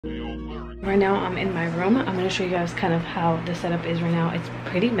Right now I'm in my room. I'm going to show you guys kind of how the setup is right now. It's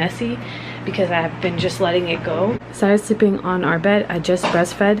pretty messy because I've been just letting it go. Sia's sleeping on our bed. I just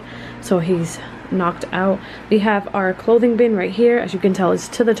breastfed, so he's knocked out. We have our clothing bin right here. As you can tell, it's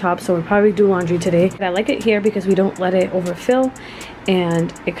to the top, so we'll probably do laundry today. But I like it here because we don't let it overfill,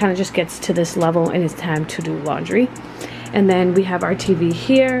 and it kind of just gets to this level and it's time to do laundry. And then we have our TV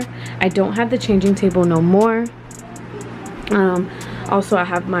here. I don't have the changing table no more. Also, I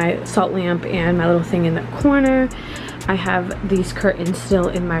have my salt lamp and my little thing in the corner. I have these curtains still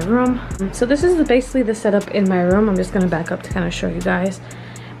in my room. So this is basically the setup in my room. I'm just gonna back up to kind of show you guys.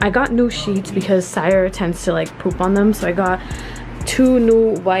 I got new sheets because Sire tends to like poop on them. So I got 2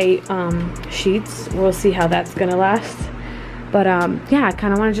 new white sheets. We'll see how that's gonna last. But yeah, I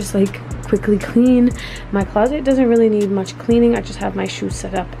kind of want to just like quickly clean. My closet doesn't really need much cleaning. I just have my shoes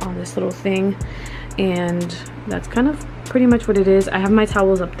set up on this little thing. And that's kind of pretty much what it is. I have my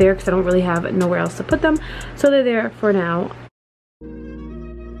towels up there because I don't really have nowhere else to put them, so they're there for now.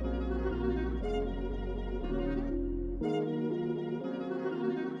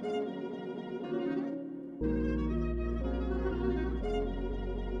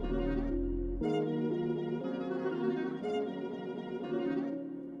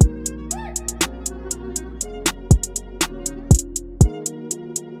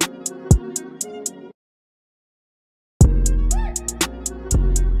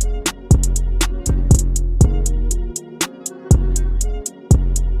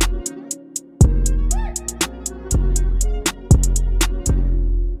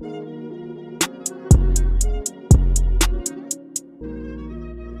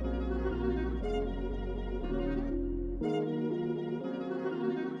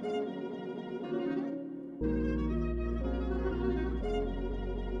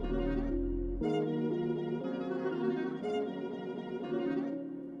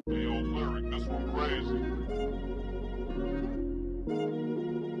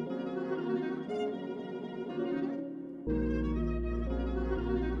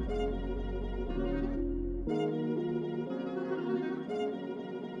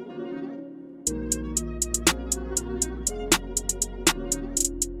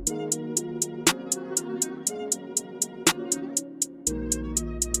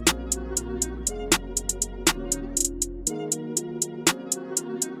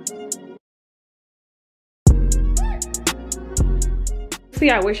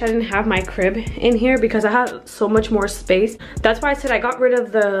 I wish I didn't have my crib in here because I have so much more space. That's why I said I got rid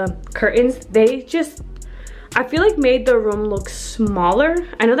of the curtains. They just, I feel like, made the room look smaller.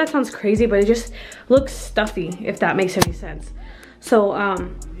 I know that sounds crazy, but it just looks stuffy, if that makes any sense. So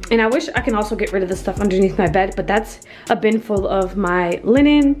and I wish I can also get rid of the stuff underneath my bed, but that's a bin full of my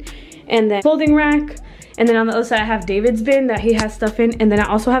linen and then folding rack. And then on the other side, I have David's bin that he has stuff in. And then I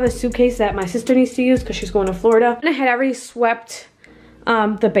also have a suitcase that my sister needs to use because she's going to Florida. And I had already swept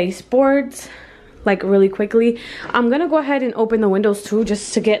the baseboards like really quickly. I'm gonna go ahead and open the windows too,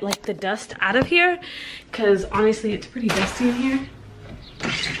 just to get like the dust out of here, because honestly it's pretty dusty in here.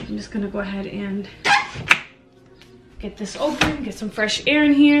 I'm just gonna go ahead and get this open, get some fresh air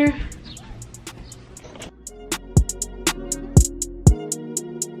in here.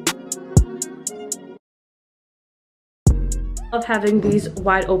 Love having these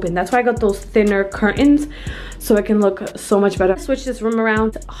wide open. That's why I got those thinner curtains, so it can look so much better. Switch this room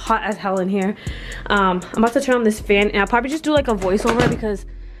around. It's hot as hell in here. I'm about to turn on this fan, and I'll probably just do like a voiceover because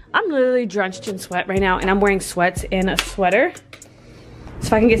I'm literally drenched in sweat right now, and I'm wearing sweats and a sweater. So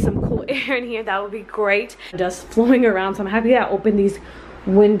if I can get some cool air in here, that would be great. Dust flowing around, so I'm happy that I opened these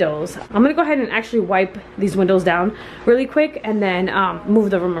windows. I'm gonna go ahead and actually wipe these windows down really quick and then move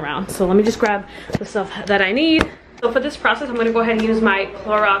the room around. So let me just grab the stuff that I need. So for this process, I'm gonna go ahead and use my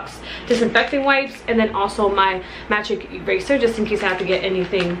Clorox disinfecting wipes and then also my magic eraser, just in case I have to get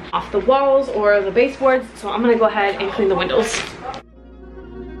anything off the walls or the baseboards. So I'm gonna go ahead and clean the windows.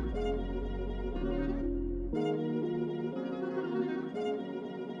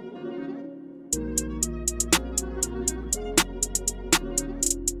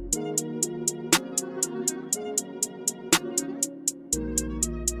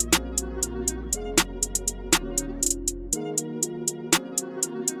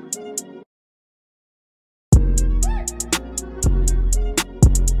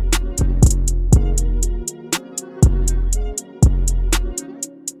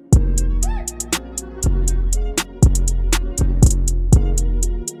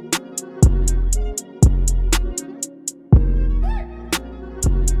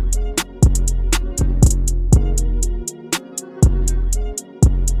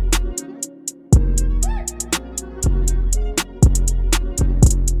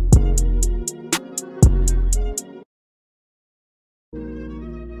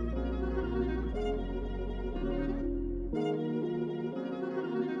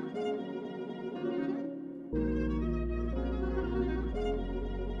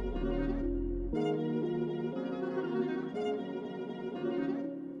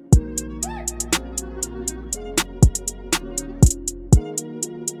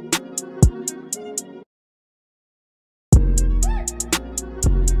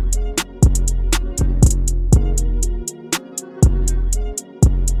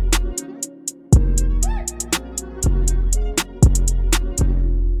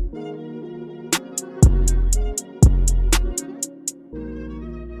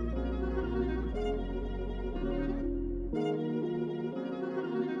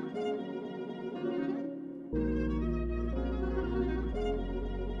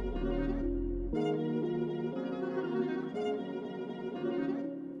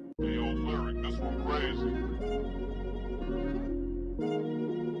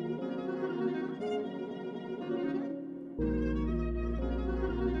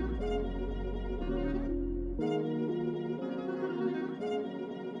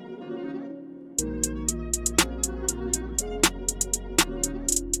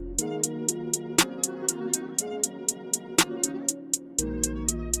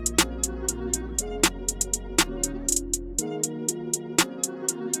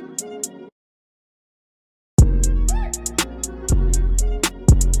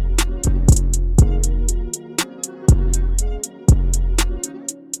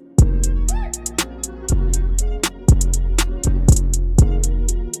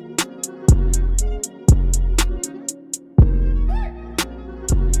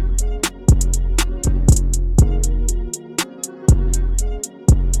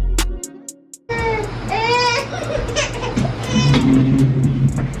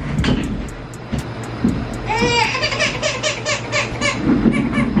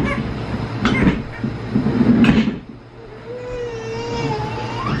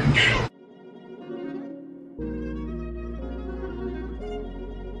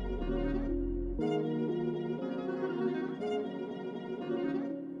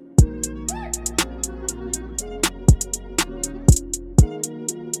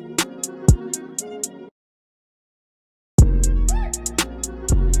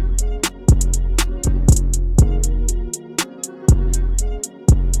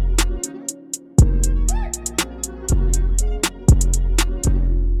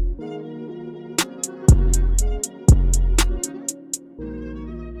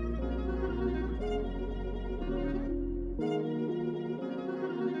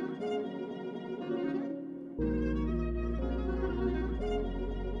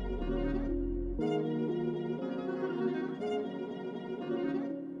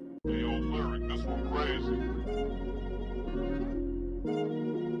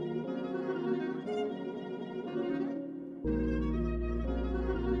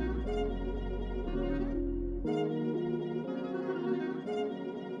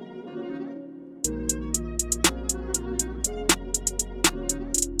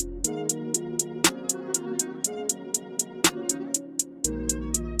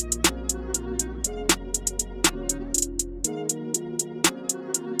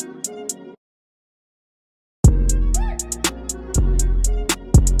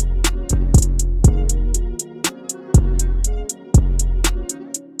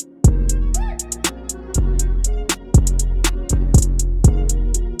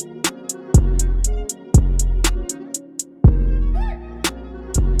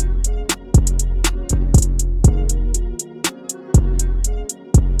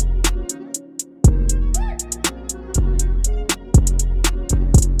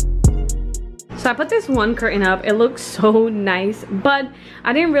 So I put this one curtain up. It looks so nice, but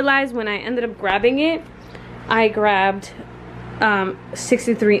I didn't realize when I ended up grabbing it, I grabbed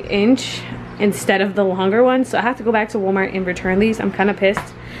 63-inch instead of the longer one. So I have to go back to Walmart and return these. I'm kind of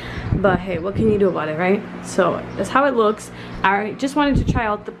pissed, but hey, what can you do about it, right? So that's how it looks. I just wanted to try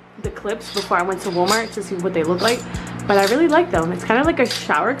out the clips before I went to Walmart to see what they look like, but I really like them. It's kind of like a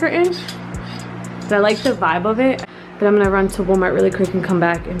shower curtain, but I like the vibe of it. But I'm gonna run to Walmart really quick and come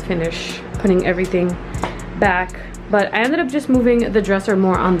back and finish putting everything back. But I ended up just moving the dresser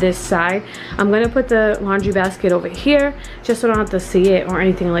more on this side. I'm gonna put the laundry basket over here just so I don't have to see it or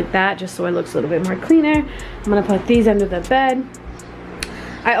anything like that, just so it looks a little bit more cleaner. I'm gonna put these under the bed.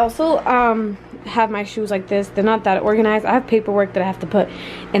 I also have my shoes like this. They're not that organized. I have paperwork that I have to put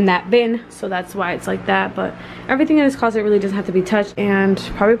in that bin, so that's why it's like that. But everything in this closet really doesn't have to be touched. And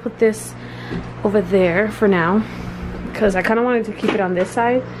probably put this over there for now, because I kind of wanted to keep it on this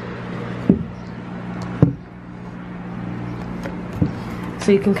side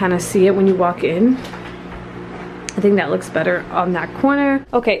so you can kind of see it when you walk in. I think that looks better on that corner.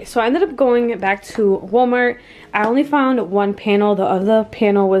 Okay, so I ended up going back to Walmart. I only found one panel. The other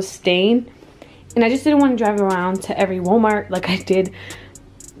panel was stained, and I just didn't want to drive around to every Walmart like I did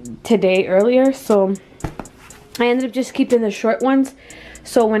today earlier, so I ended up just keeping the short ones.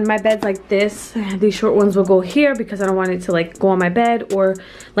 So when my bed's like this, these short ones will go here because I don't want it to like go on my bed or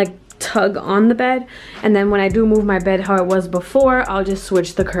like tug on the bed. And then when I do move my bed how it was before, I'll just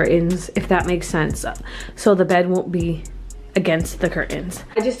switch the curtains, if that makes sense, so the bed won't be against the curtains.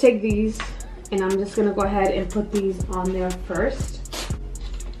 I just take these and I'm just gonna go ahead and put these on there first,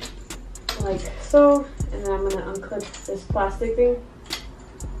 like so, and then I'm gonna unclip this plastic thing.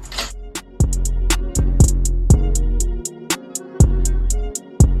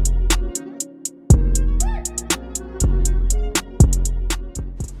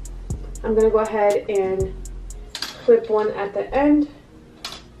 I'm gonna go ahead and clip one at the end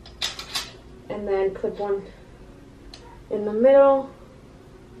and then clip one in the middle.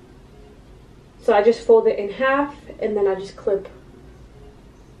 So I just fold it in half and then I just clip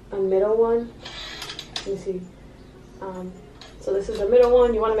a middle one. You see, so this is the middle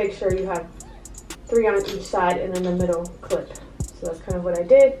one. You want to make sure you have 3 on each side and then the middle clip. So that's kind of what I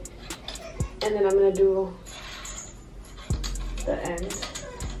did. And then I'm gonna do the end.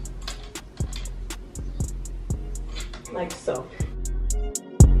 Like so.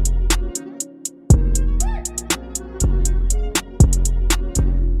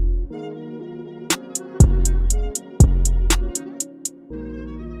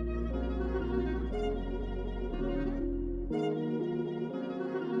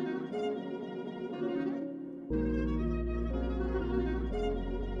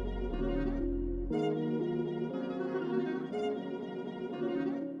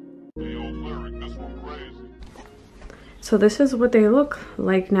 So this is what they look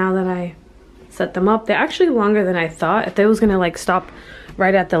like now that I set them up. They're actually longer than I thought. I thought it was gonna like stop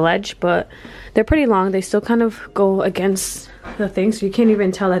right at the ledge, but they're pretty long. They still kind of go against the thing, so you can't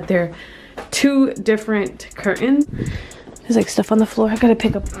even tell that they're 2 different curtains. There's like stuff on the floor. I gotta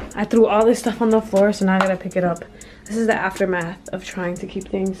pick up. I threw all this stuff on the floor, so now I gotta pick it up. This is the aftermath of trying to keep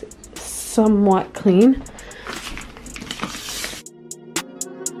things somewhat clean.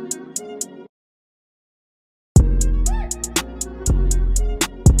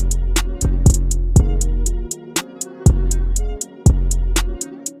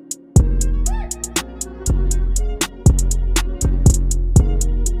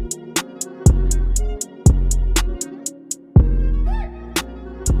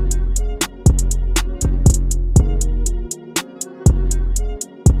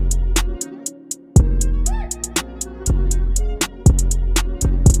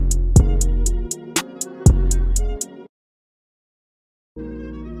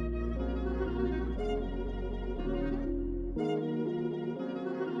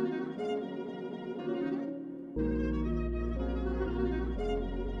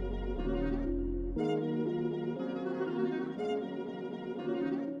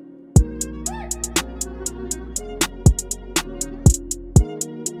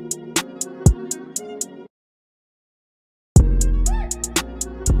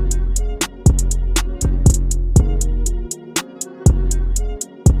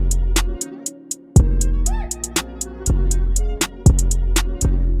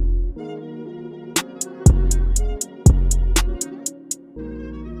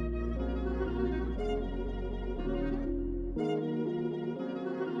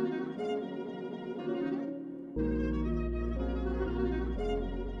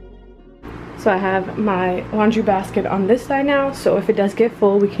 So I have my laundry basket on this side now, so if it does get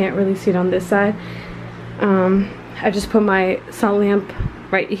full, we can't really see it on this side. I just put my salt lamp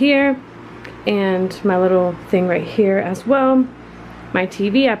right here and my little thing right here as well. My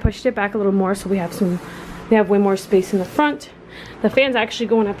TV, I pushed it back a little more so we have way more space in the front. The fan's actually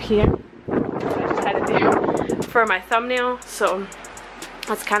going up here. I just had it there for my thumbnail, so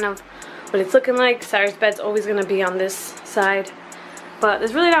that's kind of what it's looking like. Cyrus' bed's always gonna be on this side, but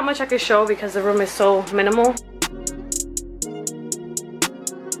there's really not much I could show because the room is so minimal.